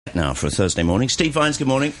Now for a Thursday morning. Steve Vines, good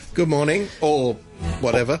morning. Good morning, or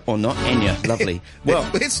whatever. Or not, Enya, lovely. Well,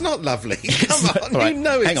 it's not lovely. Come on, right, you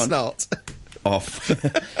know hang it's on. not. Off.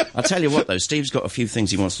 I'll tell you what, though, Steve's got a few things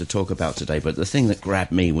he wants to talk about today, but the thing that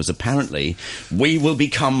grabbed me was apparently we will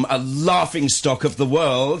become a laughingstock of the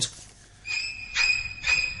world.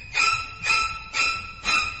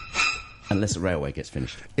 Unless the railway gets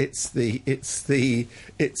finished. It's the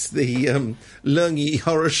Lungy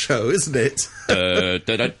horror show, isn't it?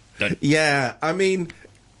 Yeah, I mean,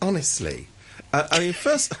 honestly.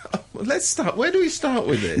 First, let's start. Where do we start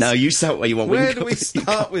with this? No, you start where you want. Where do we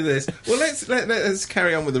start with this? Well, let's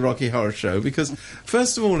carry on with the Rocky Horror Show, because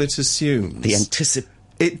first of all, it assumes the anticipation.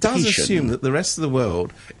 It does assume that the rest of the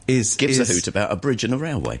world gives a hoot about a bridge and a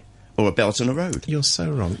railway. Or a belt on a road. You're so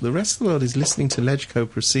wrong. The rest of the world is listening to LegCo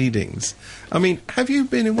proceedings. I mean, have you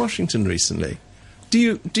been in Washington recently? Do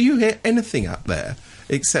you hear anything up there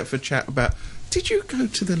except for chat about... Did you go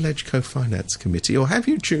to the LegCo Finance Committee, or have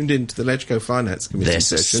you tuned into the LegCo Finance Committee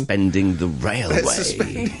session? They're suspending the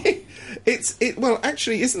railway. Well,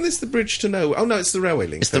 actually, isn't this the bridge to nowhere? Oh, no, it's the railway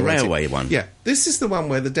link. It's the railway one. Yeah, this is the one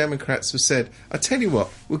where the Democrats have said, I tell you what,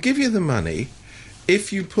 we'll give you the money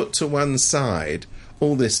if you put to one side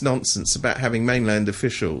all this nonsense about having mainland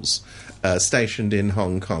officials stationed in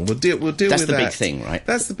Hong Kong. We'll deal with that. That's the big thing, right?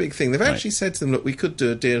 That's the big thing. They've actually said to them, look, we could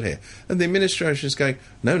do a deal here. And the administration is going,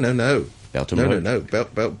 no. Belt and road. No.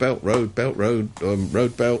 Belt road,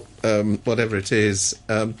 whatever it is.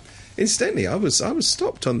 Incidentally, I was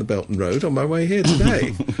stopped on the Belton Road on my way here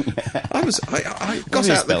today. I got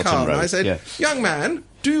out the car and I said, young man,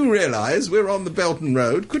 do you realise we're on the Belton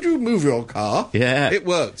Road? Could you move your car? Yeah. It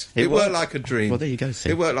worked. It worked like a dream. Well, there you go,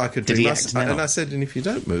 see. It worked like a dream. Did he act now? And I said, and if you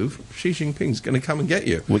don't move, Xi Jinping's going to come and get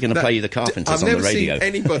you. We're going to play you the Carpenters on the radio. I've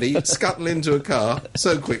never seen anybody scuttle into a car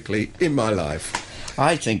so quickly in my life.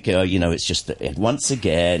 I think, it's just that, once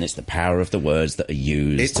again, it's the power of the words that are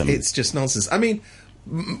used. It's just nonsense. I mean...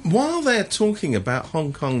 While they're talking about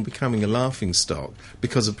Hong Kong becoming a laughingstock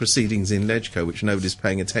because of proceedings in LegCo, which nobody's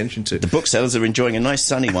paying attention to, the booksellers are enjoying a nice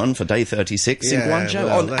sunny one for day 36 in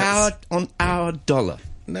Guangzhou on our dollar.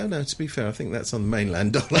 No, to be fair, I think that's on the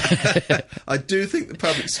mainland dollar. I do think the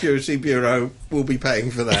Public Security Bureau will be paying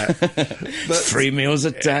for that. But 3 meals a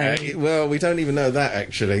day. Well, we don't even know that,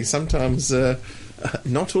 actually. Sometimes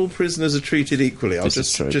not all prisoners are treated equally. I'll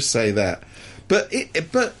just say that. But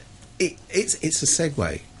it's a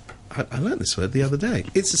segue. I learned this word the other day.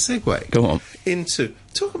 It's a segue. Go on. Into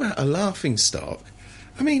talk about a laughing stock.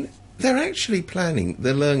 I mean, they're actually planning.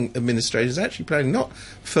 The Leung administration is actually planning not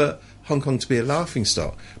for Hong Kong to be a laughing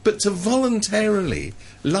stock, but to voluntarily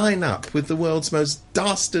line up with the world's most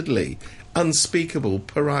dastardly, unspeakable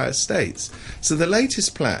pariah states. So the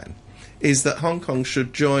latest plan is that Hong Kong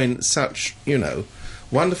should join such,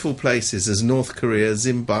 wonderful places as North Korea,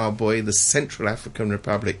 Zimbabwe, the Central African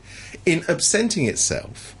Republic, in absenting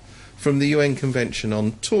itself from the UN Convention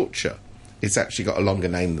on Torture. It's actually got a longer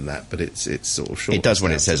name than that, but it's sort of short. It does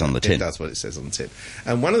what it says on the tin. It does what it says on the tin.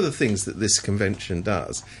 And one of the things that this convention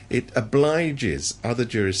does, it obliges other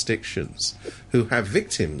jurisdictions who have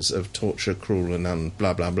victims of torture, cruel and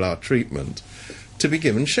blah, blah, blah treatment to be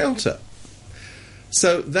given shelter.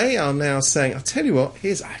 So they are now saying, I'll tell you what,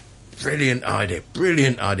 here's a brilliant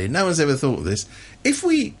idea. No one's ever thought of this. If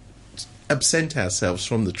we absent ourselves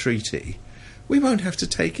from the treaty, we won't have to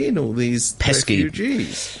take in all these pesky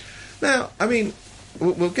refugees. Now, I mean,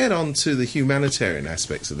 we'll get on to the humanitarian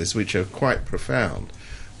aspects of this, which are quite profound.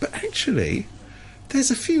 But actually, there's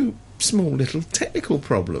a few small little technical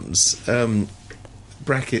problems,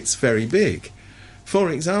 brackets very big. For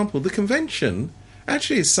example, the convention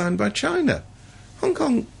actually is signed by China. Hong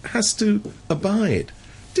Kong has to abide.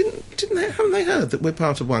 Haven't they heard that we're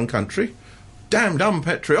part of one country? Damned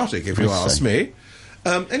unpatriotic, if you ask me.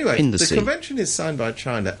 Anyway, the convention is signed by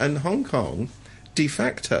China, and Hong Kong, de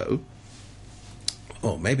facto,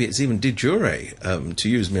 or maybe it's even de jure, to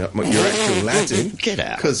use your actual Latin. Get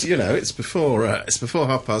out. Because, it's before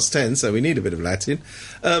 10:30, so we need a bit of Latin.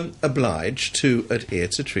 Obliged to adhere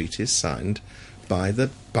to treaties signed by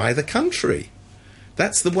the country.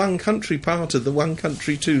 That's the one country part of the one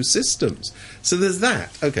country two systems. So there's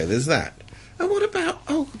that. Okay, there's that. And what about,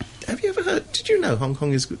 have you ever heard, did you know Hong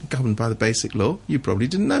Kong is governed by the Basic Law? You probably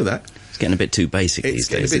didn't know that. It's getting a bit too basic these days, It's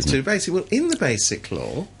getting a bit too basic. Well, in the Basic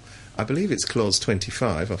Law, I believe it's Clause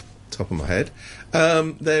 25, off the top of my head,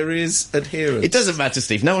 there is adherence. It doesn't matter,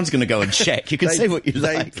 Steve. No one's going to go and check. You can say what you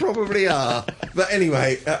like. They probably are. But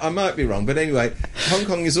anyway, I might be wrong. But anyway, Hong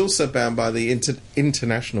Kong is also bound by the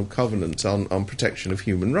International Covenant on Protection of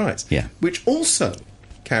Human Rights, which also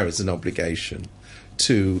carries an obligation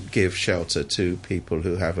to give shelter to people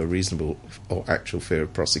who have a reasonable or actual fear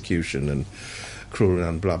of prosecution and cruel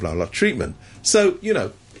and blah, blah, blah treatment. So,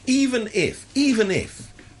 even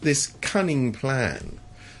if this cunning plan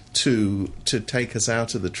to take us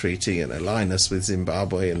out of the treaty and align us with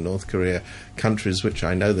Zimbabwe and North Korea, countries which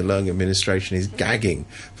I know the Leung administration is gagging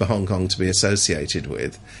for Hong Kong to be associated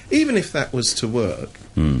with, even if that was to work,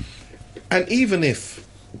 and even if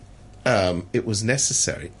it was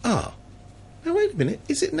necessary, now wait a minute,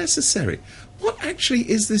 is it necessary? What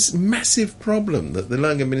actually is this massive problem that the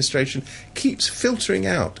Leung administration keeps filtering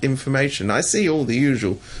out information? I see all the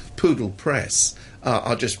usual poodle press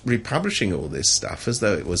are just republishing all this stuff as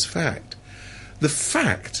though it was fact. The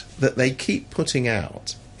fact that they keep putting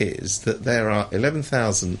out is that there are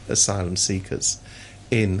 11,000 asylum seekers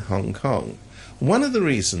in Hong Kong. One of the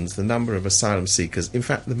reasons the number of asylum seekers, in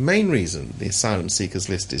fact the main reason the asylum seekers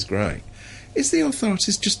list is growing, is the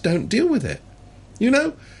authorities just don't deal with it.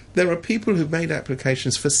 There are people who've made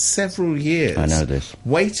applications for several years. I know this.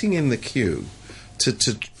 Waiting in the queue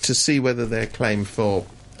to see whether their claim for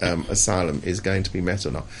asylum is going to be met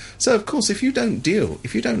or not. So, of course, if you don't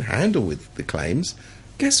handle with the claims,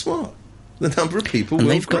 guess what? The number of people will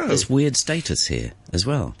grow. And they've got this weird status here as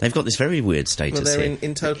well. They've got this very weird status here. Well, they're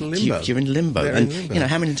in total limbo. You're in limbo. They're and, in limbo.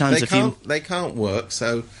 How many times They can't work,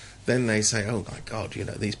 so then they say, oh, my God,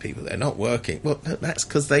 these people, they're not working. Well, no, that's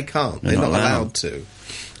because they can't. They're not allowed to.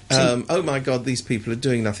 Oh, my God, these people are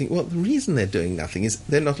doing nothing. Well, the reason they're doing nothing is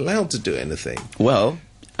they're not allowed to do anything. Well...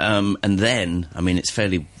 and then, it's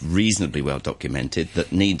fairly reasonably well documented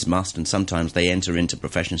that needs must, and sometimes they enter into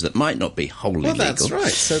professions that might not be wholly legal. Well, that's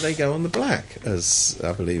right. So they go on the black, as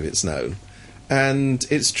I believe it's known. And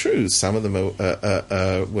it's true, some of them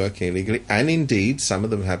are working illegally, and indeed, some of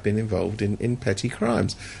them have been involved in petty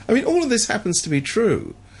crimes. All of this happens to be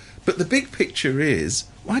true, but the big picture is,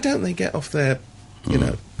 why don't they get off their,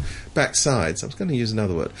 backsides? I was going to use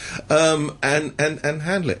another word, and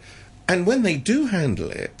handle it. And when they do handle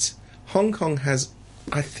it, Hong Kong has,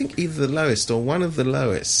 I think, either the lowest or one of the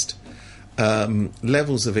lowest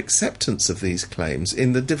levels of acceptance of these claims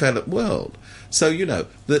in the developed world. So,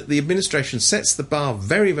 the administration sets the bar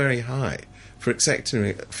very, very high for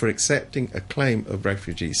accepting a claim of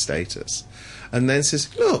refugee status, and then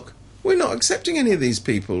says, look, we're not accepting any of these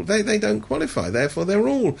people. They don't qualify. Therefore, they're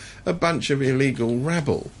all a bunch of illegal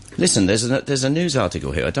rabble. Listen, there's a news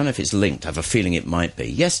article here. I don't know if it's linked. I have a feeling it might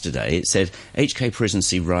be. Yesterday, it said HK prisons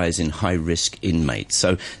see rise in high-risk inmates.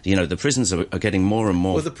 So, the prisons are getting more and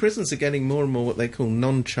more... Well, the prisons are getting more and more what they call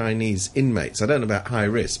non-Chinese inmates. I don't know about high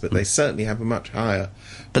risk, but they certainly have a much higher...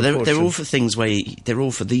 But they're all for things where... They're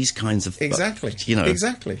all for these kinds of... Exactly.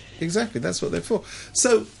 Exactly. That's what they're for.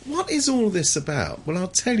 So, what is all this about? Well, I'll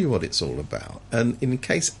tell you what it's all about. And in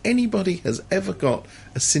case anybody has ever got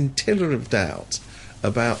a scintilla of doubt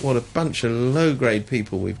about what a bunch of low-grade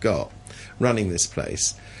people we've got running this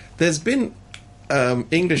place, there's been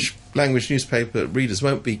English language newspaper readers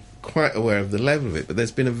won't be quite aware of the level of it, but there's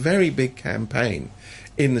been a very big campaign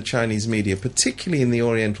in the Chinese media, particularly in the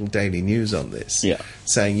Oriental Daily News on this,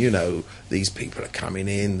 saying, these people are coming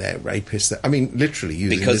in, they're rapists. Literally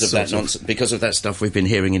using because of that nonsense, because of that stuff we've been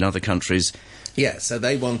hearing in other countries. Yeah, so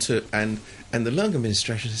they want to, and the Leung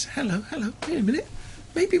administration says, hello, wait a minute.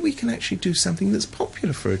 Maybe we can actually do something that's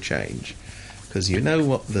popular for a change. Because you know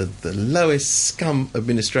what the lowest scum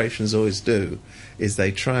administrations always do is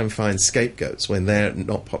they try and find scapegoats when they're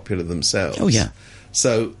not popular themselves. Oh, yeah.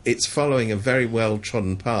 So it's following a very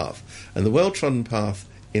well-trodden path. And the well-trodden path,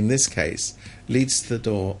 in this case, leads to the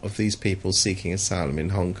door of these people seeking asylum in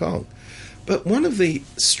Hong Kong. But one of the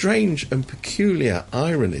strange and peculiar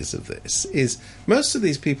ironies of this is most of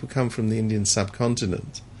these people come from the Indian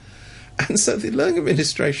subcontinent. And so the Leung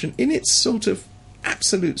administration, in its sort of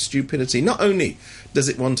absolute stupidity, not only does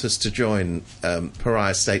it want us to join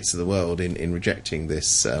pariah states of the world in rejecting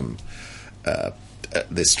this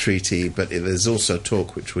this treaty, but there's also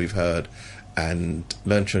talk, which we've heard, and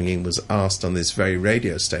Leung Chun-ying was asked on this very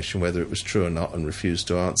radio station whether it was true or not and refused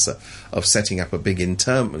to answer, of setting up a big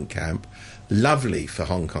internment camp, lovely for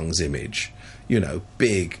Hong Kong's image,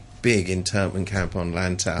 big internment camp on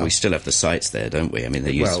Lantau. We still have the sites there, don't we? And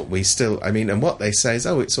what they say is,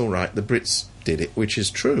 it's all right, the Brits did it, which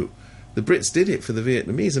is true. The Brits did it for the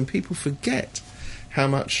Vietnamese, and people forget how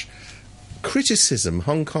much criticism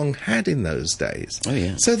Hong Kong had in those days. Oh,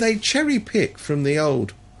 yeah. So they cherry-pick from the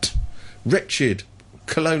old, wretched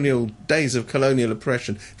colonial days of colonial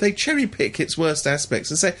oppression. They cherry-pick its worst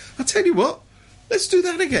aspects and say, I'll tell you what, let's do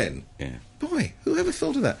that again. Yeah. Boy, whoever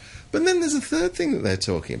thought of that? But then there's a third thing that they're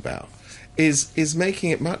talking about, is making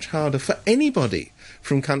it much harder for anybody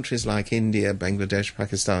from countries like India, Bangladesh,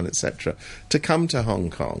 Pakistan, etc., to come to Hong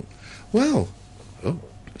Kong. Well,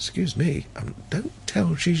 excuse me, don't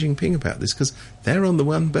tell Xi Jinping about this, because they're on the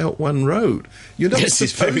One Belt, One Road. You're not This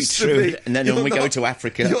is very supposed to true. be. And then when we go to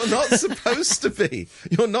Africa... You're not supposed to be.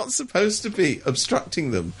 You're not supposed to be obstructing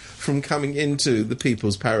them from coming into the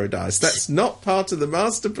People's Paradise. That's not part of the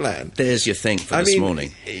master plan. There's your thing for this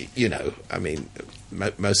morning. You know, I mean,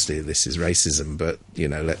 mostly this is racism, but you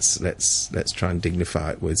know, let's try and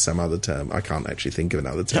dignify it with some other term. I can't actually think of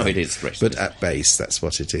another term. No, it is racism. But at base, that's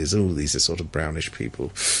what it is. All these are sort of brownish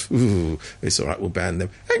people. Ooh, it's all right, we'll ban them.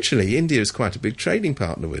 Actually, India is quite a big trading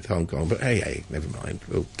partner with Hong Kong, but hey, never mind.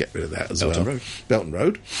 We'll get rid of that as well. Belt and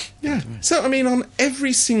Road. Yeah. So, I mean, on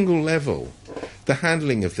every single level, the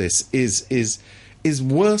handling of this is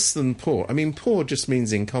worse than poor. I mean, poor just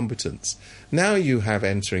means incompetence. Now you have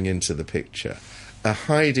entering into the picture a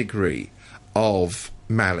high degree of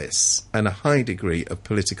malice and a high degree of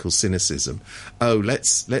political cynicism. Oh,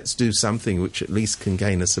 let's do something which at least can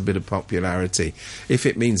gain us a bit of popularity. If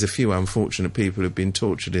it means a few unfortunate people have been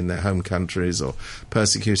tortured in their home countries or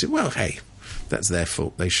persecuted, well, hey, that's their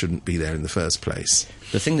fault. They shouldn't be there in the first place.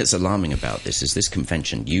 The thing that's alarming about this is this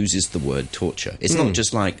convention uses the word torture. It's not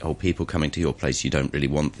just like, people coming to your place you don't really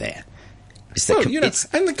want there. The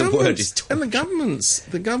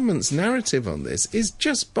government's narrative on this is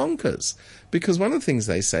just bonkers, because one of the things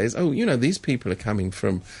they say is, these people are coming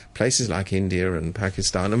from places like India and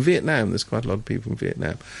Pakistan and Vietnam. There's quite a lot of people in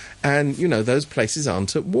Vietnam, and those places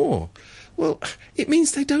aren't at war. Well, it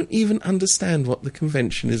means they don't even understand what the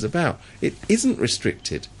convention is about. It isn't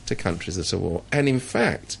restricted to countries that are at war, and in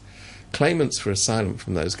fact, claimants for asylum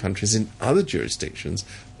from those countries in other jurisdictions,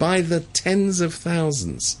 by the tens of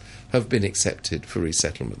thousands, have been accepted for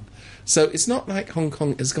resettlement. So it's not like Hong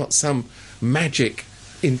Kong has got some magic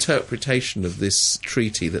interpretation of this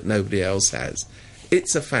treaty that nobody else has.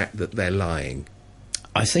 It's a fact that they're lying.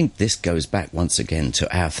 I think this goes back once again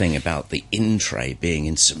to our thing about the in-tray being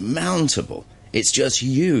insurmountable. It's just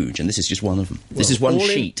huge, and this is just one of them. This is one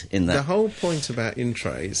sheet in that. The whole point about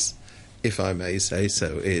in-trays, if I may say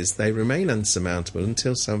so, is they remain unsurmountable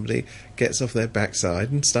until somebody gets off their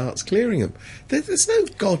backside and starts clearing them. There's no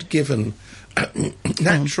God-given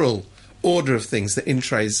natural order of things that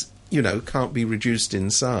in-trays, can't be reduced in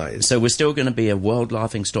size. So we're still going to be a world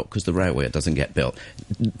laughing stock because the railway doesn't get built.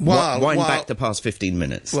 Wind back the past 15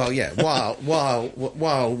 minutes. Well, yeah, while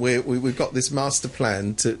we've got this master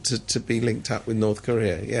plan to be linked up with North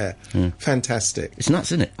Korea, fantastic. It's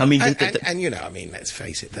nuts, isn't it? I mean, let's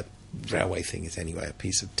face it, the railway thing is anyway a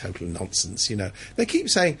piece of total nonsense. They keep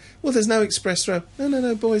saying, well, there's no express rail.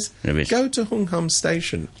 No, boys, go to Hung Hom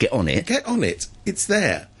Station. Get on it. It's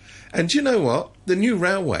there. And do you know what? The new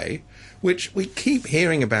railway, which we keep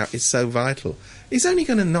hearing about is so vital, is only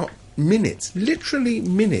going to knock literally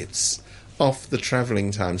minutes, off the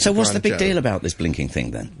travelling time. So what's the big deal about this blinking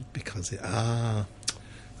thing then? Because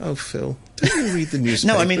oh, Phil, don't you read the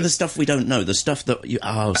newspaper? No, I mean the stuff we don't know, the stuff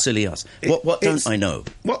that silly us. What don't I know?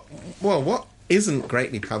 What isn't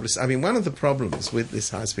greatly published? I mean, one of the problems with this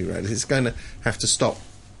high-speed rail is it's going to have to stop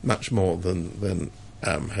much more than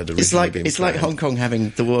had originally been planned. It's like Hong Kong having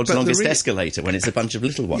the world's longest escalator when it's a bunch of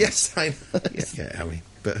little ones. Yes, I know. Yeah, I mean,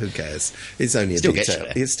 but who cares? It's only a detail.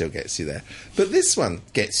 It still gets you there. But this one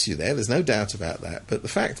gets you there, there's no doubt about that. But the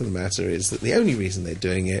fact of the matter is that the only reason they're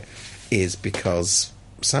doing it is because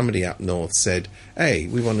somebody up north said, hey,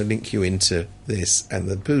 we want to link you into this, and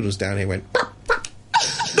the poodles down here went,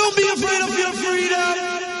 don't be afraid of your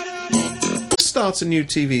freedom! Start a new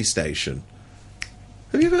TV station.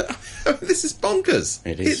 Have you ever... this is bonkers.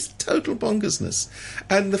 It is. It's total bonkersness.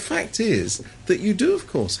 And the fact is that you do, of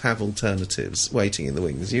course, have alternatives waiting in the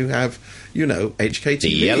wings. You have, HKTV.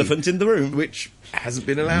 The elephant in the room. Which hasn't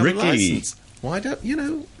been allowed a licence. Why don't...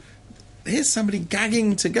 here's somebody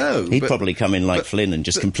gagging to go. He'd probably come in like Flynn and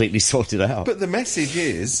just completely sort it out. But the message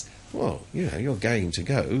is... well, you're going to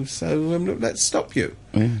go, so let's stop you.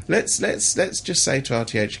 Yeah. Let's just say to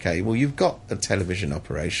RTHK, well, you've got a television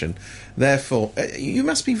operation, therefore you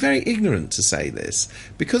must be very ignorant to say this.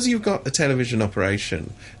 Because you've got a television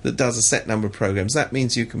operation that does a set number of programmes, that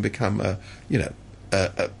means you can become a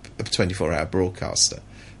 24-hour broadcaster.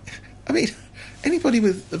 I mean, anybody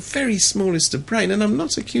with the very smallest of brain, and I'm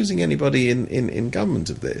not accusing anybody in government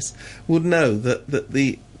of this, would know that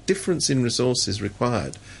the difference in resources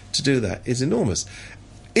required to do that is enormous.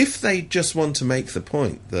 If they just want to make the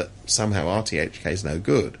point that somehow RTHK is no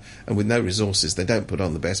good and with no resources they don't put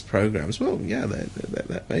on the best programmes, well, yeah,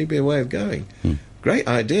 that may be a way of going. Great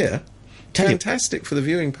idea, fantastic for the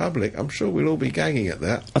viewing public. I'm sure we'll all be gagging at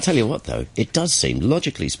that. I'll tell you what, though, it does seem,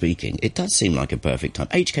 logically speaking, it does seem like a perfect time.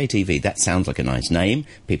 HKTV, that sounds like a nice name.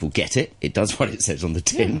 People get it. It does what it says on the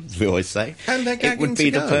tin, as we always say. And they're gagging It would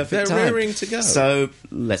be to the go. perfect They're time. rearing to go. So,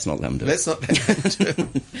 let's not let them do Let's it. not let them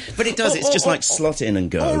do it. But it does, it's just like slot in and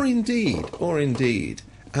go. Or indeed.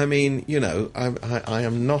 I mean, you know, I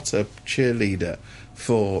am not a cheerleader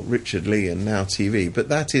for Richard Lee and Now TV, but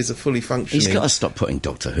that is a fully functioning... He's got to stop putting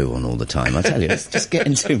Doctor Who on all the time, I tell you. It's just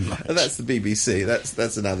getting too much. That's the BBC.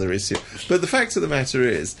 That's another issue. But the fact of the matter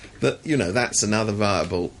is that, you know, that's another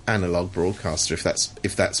viable analogue broadcaster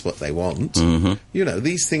if that's what they want. Mm-hmm. You know,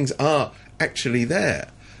 these things are actually there.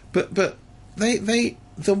 But the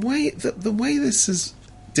way this has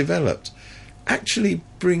developed actually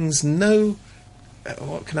brings no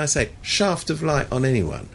what can I say, shaft of light on anyone.